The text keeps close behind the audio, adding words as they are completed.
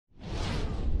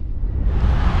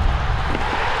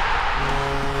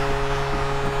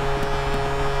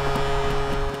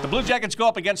Blue Jackets go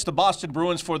up against the Boston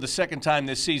Bruins for the second time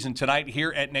this season tonight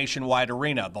here at Nationwide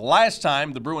Arena. The last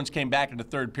time, the Bruins came back in the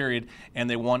third period and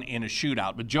they won in a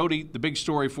shootout. But Jody, the big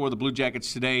story for the Blue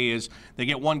Jackets today is they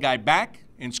get one guy back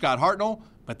in Scott Hartnell,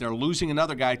 but they're losing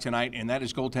another guy tonight, and that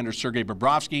is goaltender Sergei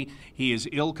Bobrovsky. He is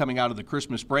ill coming out of the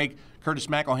Christmas break. Curtis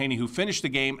McElligott, who finished the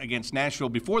game against Nashville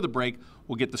before the break,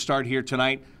 will get the start here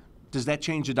tonight. Does that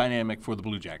change the dynamic for the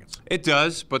Blue Jackets? It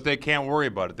does, but they can't worry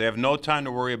about it. They have no time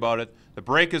to worry about it. The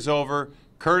break is over.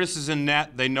 Curtis is in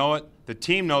net. They know it. The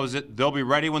team knows it. They'll be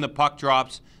ready when the puck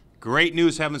drops. Great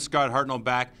news having Scott Hartnell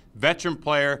back. Veteran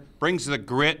player, brings the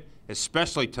grit,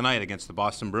 especially tonight against the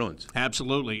Boston Bruins.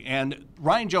 Absolutely. And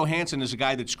Ryan Johansson is a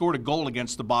guy that scored a goal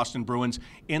against the Boston Bruins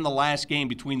in the last game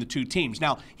between the two teams.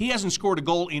 Now, he hasn't scored a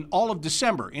goal in all of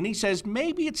December, and he says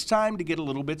maybe it's time to get a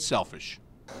little bit selfish.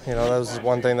 You know, that was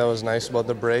one thing that was nice about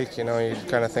the break. You know, you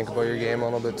kind of think about your game a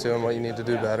little bit too and what you need to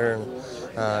do better. And,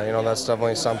 you know, that's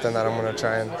definitely something that I'm going to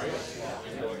try and,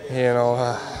 you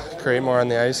know, create more on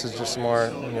the ice, is just more,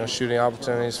 you know, shooting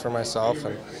opportunities for myself.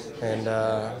 And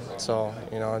so,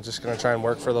 you know, I'm just going to try and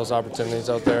work for those opportunities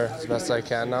out there as best I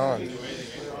can now.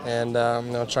 And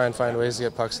you know, try and find ways to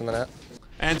get pucks in the net.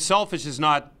 And selfish is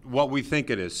not what we think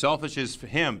it is. Selfish is for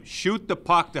him. Shoot the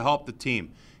puck to help the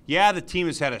team. Yeah, the team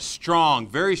has had a strong,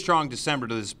 very strong December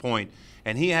to this point,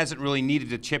 and he hasn't really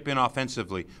needed to chip in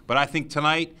offensively. But I think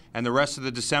tonight and the rest of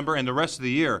the December and the rest of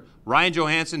the year, Ryan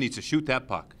Johansson needs to shoot that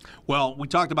puck. Well, we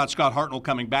talked about Scott Hartnell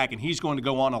coming back, and he's going to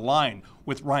go on a line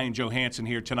with Ryan Johansson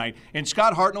here tonight. And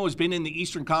Scott Hartnell has been in the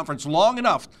Eastern Conference long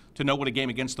enough to know what a game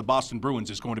against the Boston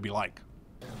Bruins is going to be like.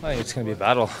 I think it's going to be a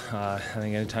battle. I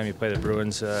think anytime you play the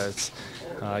Bruins,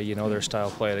 you know their style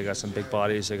of play. They got some big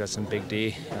bodies. They got some big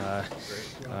D.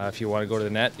 If you want to go to the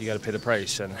net, you got to pay the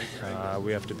price, and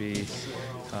we have to be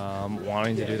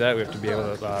wanting to do that. We have to be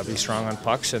able to be strong on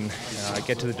pucks and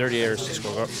get to the dirty areas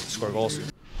to score goals.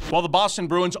 Well, the Boston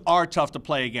Bruins are tough to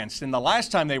play against. And the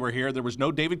last time they were here, there was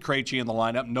no David Krejci in the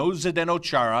lineup, no Zdeno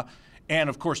Chara, and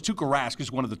of course Tuukka Rask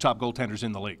is one of the top goaltenders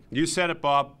in the league. You said it,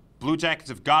 Bob. Blue Jackets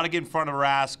have got to get in front of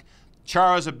Rask.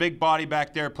 Chara's a big body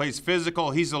back there, plays physical.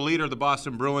 He's the leader of the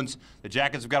Boston Bruins. The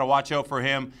Jackets have got to watch out for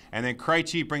him. And then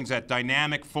Krejci brings that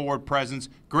dynamic forward presence.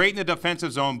 Great in the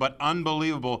defensive zone, but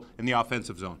unbelievable in the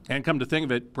offensive zone. And come to think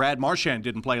of it, Brad Marchand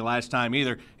didn't play last time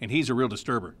either, and he's a real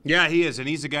disturber. Yeah, he is, and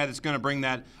he's the guy that's going to bring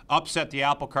that upset the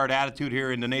apple cart attitude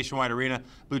here in the Nationwide Arena.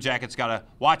 Blue Jackets got to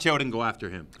watch out and go after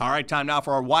him. All right, time now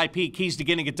for our YP, keys to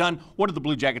getting it done. What do the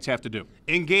Blue Jackets have to do?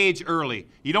 Engage early.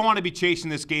 You don't want to be chasing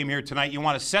this game here tonight. You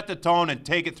want to set the tone and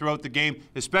take it throughout the game,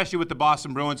 especially with the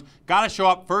Boston Bruins. Got to show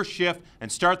up first shift and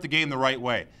start the game the right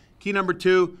way. Key number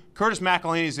 2, Curtis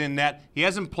McElligott is in net. He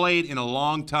hasn't played in a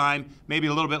long time, maybe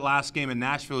a little bit last game in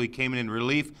Nashville. He came in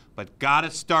relief, but got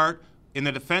to start in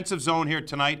the defensive zone here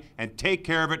tonight and take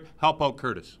care of it. Help out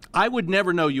Curtis. I would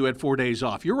never know you had 4 days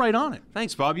off. You're right on it.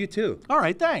 Thanks, Bob. You too. All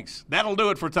right, thanks. That'll do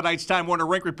it for tonight's Time Warner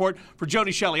Rink Report. For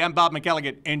Jody, Shelley, I'm Bob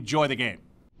McElligott. Enjoy the game.